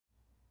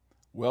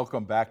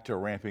Welcome back to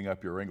Ramping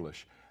Up Your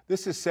English.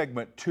 This is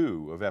segment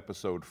 2 of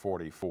episode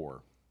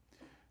 44.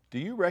 Do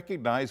you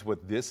recognize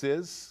what this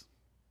is?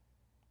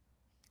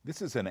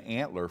 This is an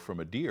antler from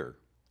a deer.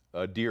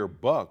 A deer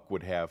buck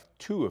would have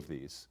 2 of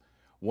these,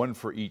 one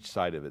for each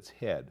side of its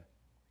head.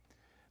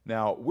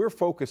 Now, we're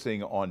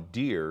focusing on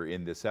deer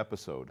in this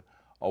episode,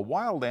 a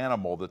wild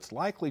animal that's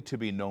likely to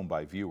be known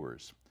by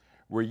viewers.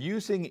 We're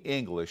using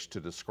English to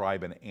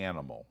describe an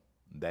animal.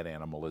 That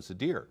animal is a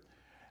deer.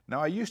 Now,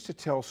 I used to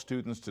tell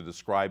students to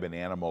describe an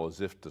animal as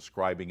if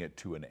describing it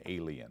to an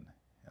alien.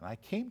 And I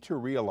came to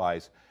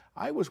realize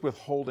I was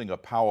withholding a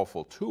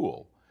powerful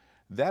tool,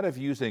 that of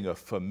using a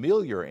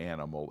familiar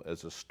animal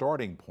as a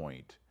starting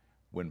point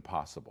when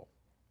possible.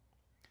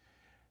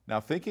 Now,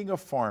 thinking of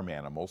farm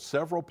animals,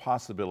 several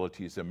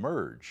possibilities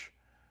emerge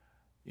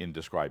in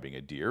describing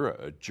a deer.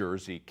 A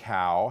Jersey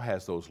cow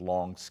has those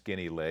long,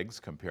 skinny legs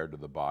compared to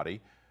the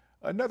body.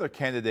 Another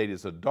candidate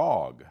is a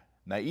dog.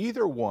 Now,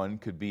 either one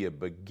could be a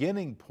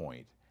beginning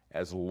point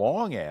as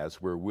long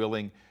as we're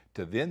willing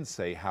to then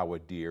say how a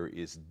deer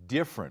is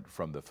different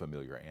from the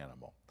familiar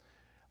animal.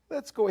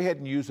 Let's go ahead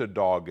and use a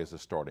dog as a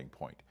starting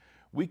point.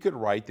 We could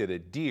write that a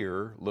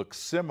deer looks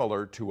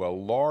similar to a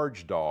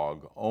large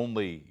dog,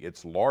 only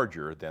it's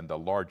larger than the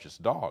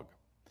largest dog.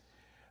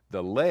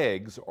 The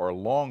legs are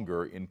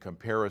longer in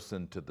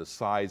comparison to the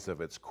size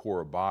of its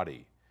core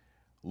body.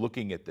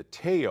 Looking at the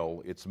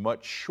tail, it's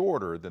much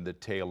shorter than the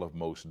tail of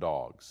most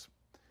dogs.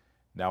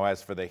 Now,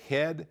 as for the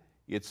head,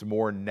 it's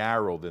more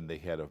narrow than the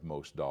head of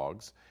most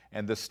dogs,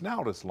 and the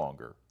snout is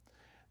longer.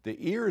 The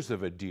ears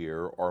of a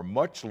deer are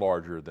much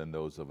larger than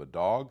those of a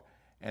dog,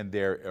 and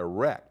they're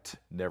erect,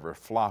 never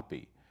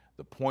floppy.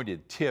 The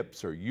pointed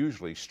tips are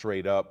usually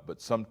straight up, but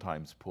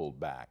sometimes pulled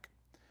back.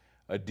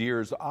 A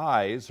deer's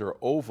eyes are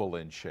oval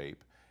in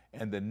shape,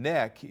 and the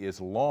neck is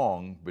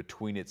long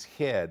between its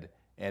head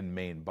and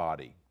main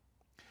body.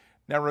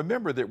 Now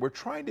remember that we're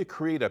trying to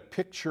create a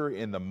picture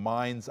in the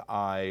mind's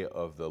eye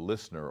of the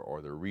listener or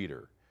the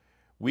reader.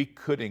 We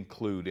could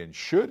include, and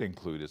should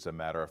include as a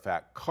matter of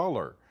fact,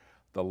 color,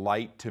 the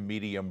light to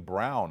medium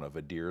brown of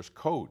a deer's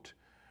coat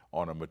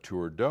on a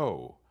mature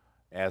doe.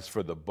 As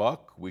for the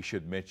buck, we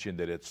should mention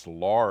that it's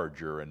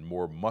larger and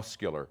more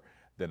muscular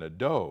than a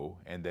doe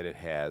and that it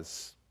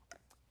has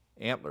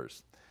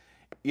antlers.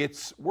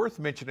 It's worth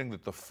mentioning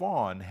that the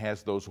fawn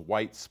has those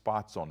white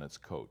spots on its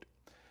coat.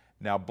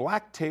 Now,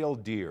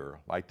 black-tailed deer,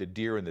 like the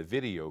deer in the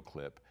video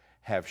clip,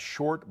 have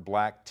short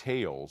black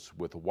tails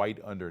with white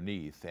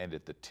underneath and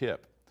at the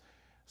tip.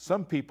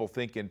 Some people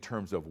think in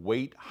terms of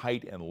weight,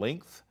 height, and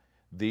length.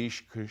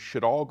 These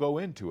should all go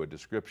into a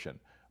description,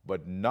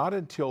 but not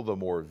until the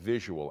more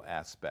visual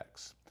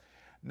aspects.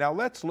 Now,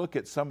 let's look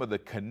at some of the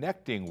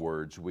connecting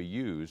words we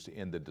used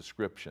in the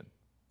description.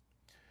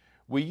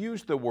 We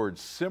used the word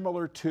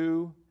similar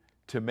to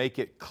make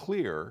it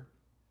clear.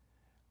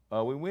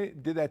 We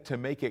did that to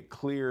make it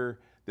clear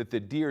that the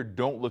deer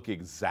don't look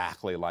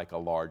exactly like a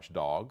large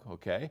dog,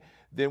 okay?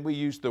 Then we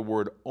used the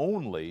word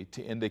only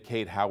to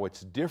indicate how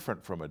it's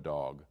different from a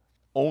dog.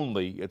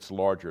 Only it's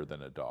larger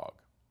than a dog.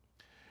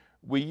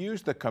 We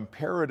used the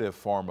comparative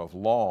form of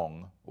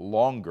long,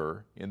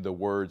 longer, in the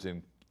words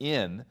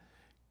in,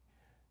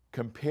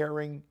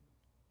 comparing,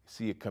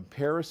 see a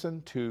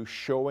comparison to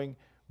showing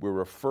we're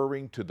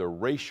referring to the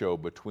ratio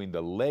between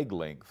the leg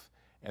length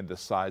and the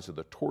size of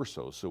the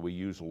torso, so we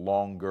use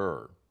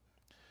longer.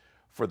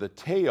 For the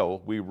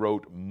tail, we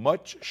wrote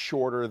much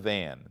shorter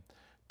than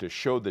to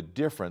show the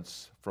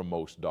difference from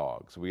most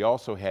dogs. We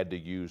also had to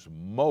use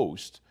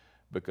most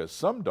because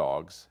some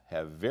dogs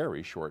have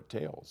very short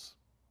tails.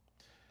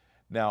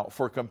 Now,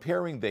 for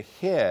comparing the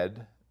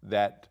head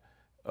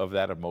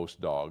of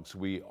most dogs,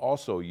 we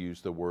also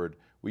use the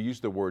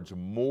words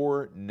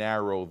more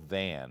narrow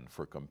than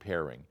for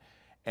comparing.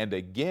 And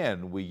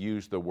again, we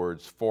use the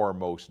words for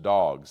most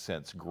dogs,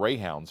 since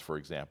greyhounds, for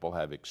example,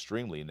 have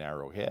extremely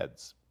narrow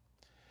heads.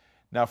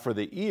 Now, for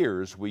the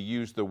ears, we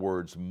use the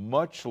words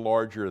much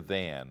larger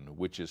than,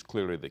 which is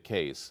clearly the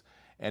case,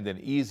 and an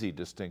easy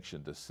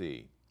distinction to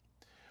see.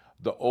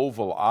 The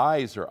oval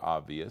eyes are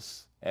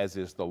obvious, as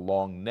is the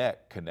long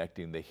neck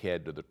connecting the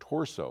head to the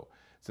torso.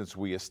 Since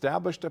we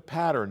established a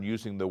pattern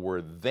using the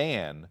word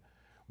than,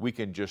 we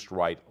can just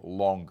write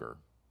longer.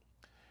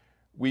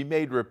 We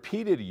made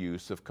repeated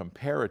use of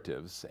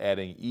comparatives,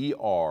 adding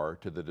ER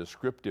to the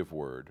descriptive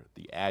word,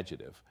 the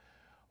adjective.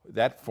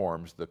 That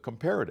forms the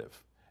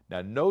comparative.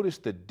 Now notice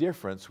the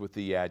difference with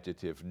the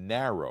adjective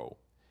narrow.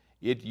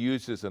 It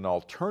uses an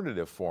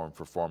alternative form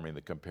for forming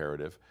the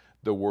comparative.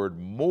 The word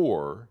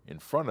more in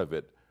front of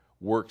it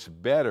works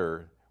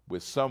better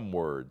with some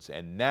words,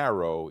 and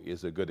narrow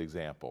is a good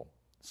example.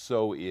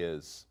 So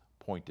is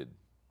pointed.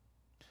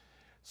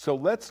 So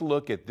let's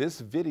look at this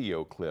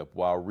video clip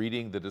while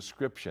reading the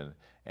description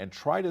and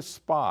try to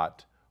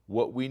spot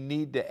what we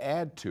need to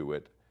add to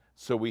it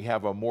so we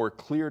have a more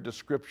clear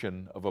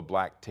description of a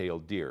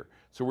black-tailed deer.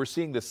 So we're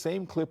seeing the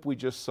same clip we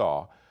just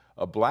saw.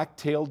 A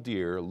black-tailed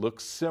deer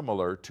looks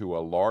similar to a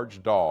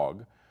large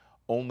dog,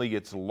 only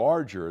it's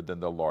larger than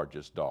the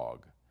largest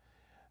dog.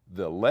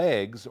 The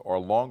legs are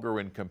longer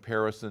in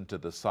comparison to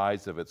the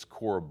size of its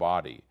core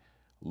body.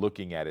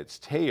 Looking at its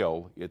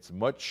tail, it's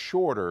much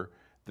shorter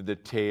than the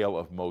tail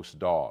of most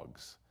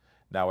dogs.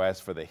 Now, as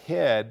for the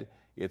head,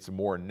 it's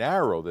more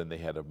narrow than the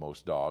head of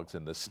most dogs,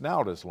 and the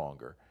snout is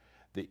longer.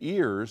 The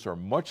ears are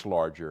much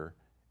larger,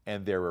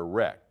 and they're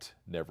erect,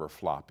 never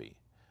floppy.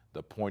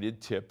 The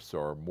pointed tips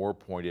are more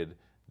pointed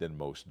than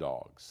most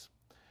dogs.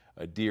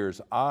 A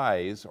deer's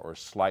eyes are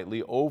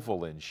slightly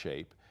oval in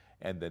shape,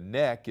 and the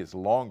neck is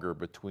longer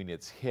between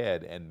its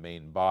head and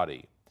main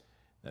body.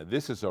 Now,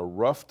 this is a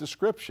rough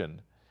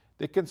description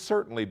that can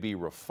certainly be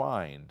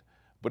refined,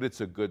 but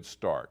it's a good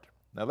start.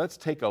 Now, let's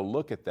take a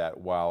look at that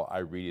while I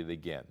read it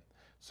again.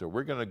 So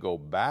we're going to go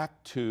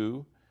back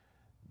to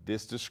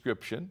this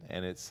description,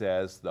 and it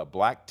says, the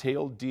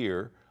black-tailed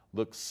deer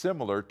looks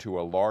similar to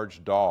a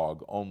large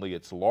dog, only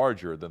it's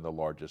larger than the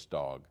largest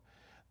dog.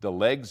 The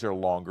legs are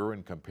longer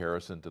in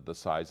comparison to the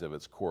size of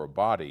its core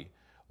body.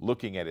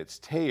 Looking at its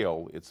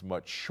tail, it's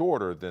much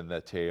shorter than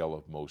the tail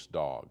of most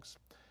dogs.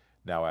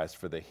 Now, as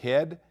for the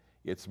head,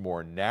 it's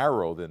more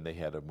narrow than the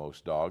head of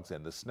most dogs,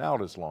 and the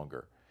snout is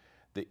longer.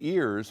 The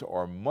ears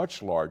are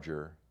much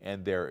larger,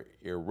 and they're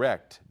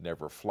erect,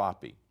 never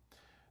floppy.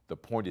 The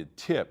pointed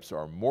tips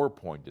are more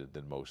pointed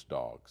than most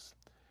dogs.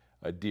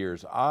 A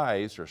deer's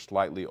eyes are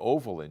slightly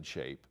oval in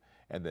shape,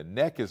 and the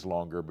neck is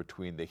longer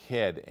between the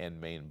head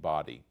and main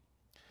body.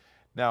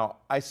 Now,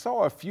 I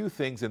saw a few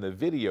things in the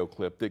video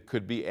clip that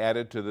could be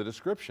added to the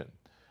description.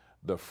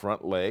 The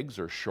front legs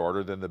are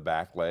shorter than the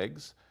back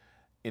legs.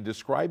 In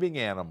describing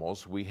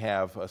animals, we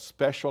have a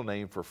special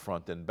name for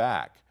front and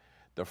back.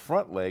 The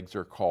front legs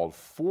are called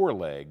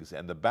forelegs,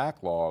 and the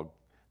back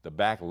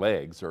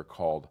legs are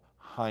called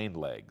hind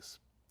legs.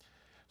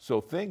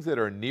 So things that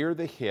are near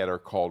the head are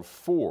called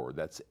fore.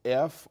 That's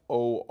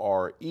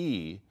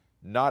F-O-R-E,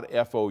 not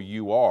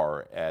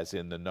F-O-U-R, as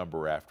in the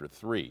number after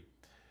 3.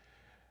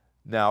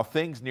 Now,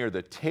 things near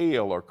the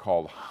tail are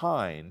called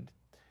hind.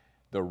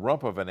 The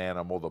rump of an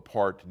animal, the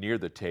part near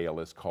the tail,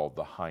 is called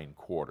the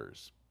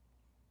hindquarters.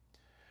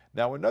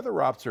 Now,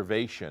 another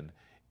observation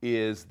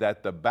is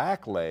that the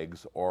back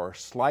legs are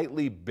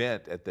slightly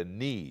bent at the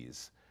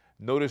knees.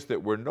 Notice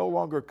that we're no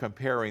longer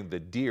comparing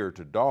the deer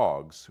to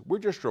dogs. We're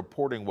just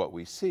reporting what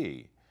we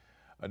see.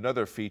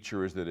 Another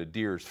feature is that a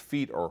deer's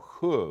feet are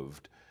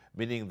hooved,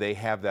 meaning they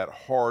have that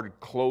hard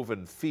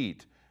cloven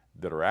feet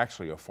that are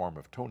actually a form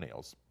of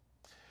toenails.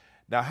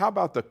 Now, how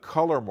about the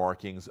color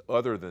markings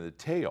other than the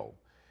tail?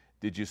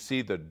 Did you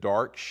see the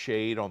dark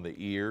shade on the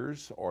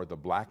ears or the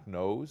black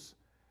nose?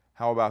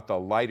 How about the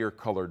lighter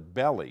colored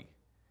belly?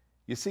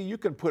 You see, you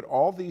can put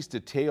all these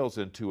details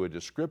into a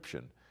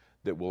description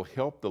that will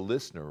help the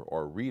listener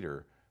or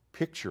reader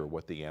picture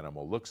what the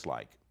animal looks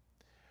like.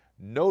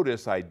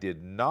 Notice I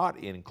did not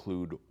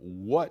include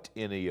what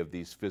any of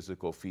these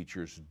physical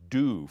features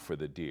do for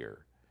the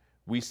deer.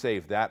 We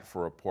saved that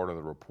for a part of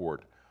the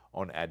report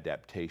on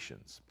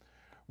adaptations.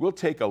 We'll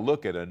take a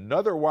look at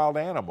another wild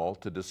animal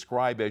to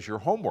describe as your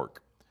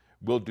homework.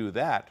 We'll do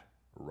that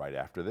right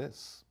after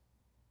this.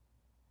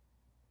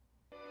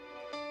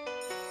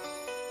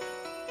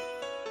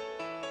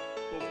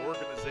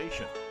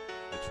 Organization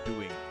that's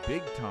doing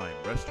big-time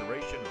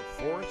restoration of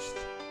forests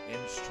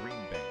and stream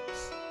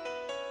banks.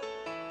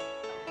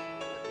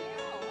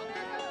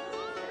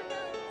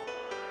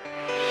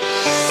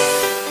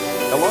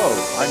 Hello,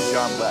 I'm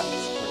John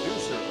Letz.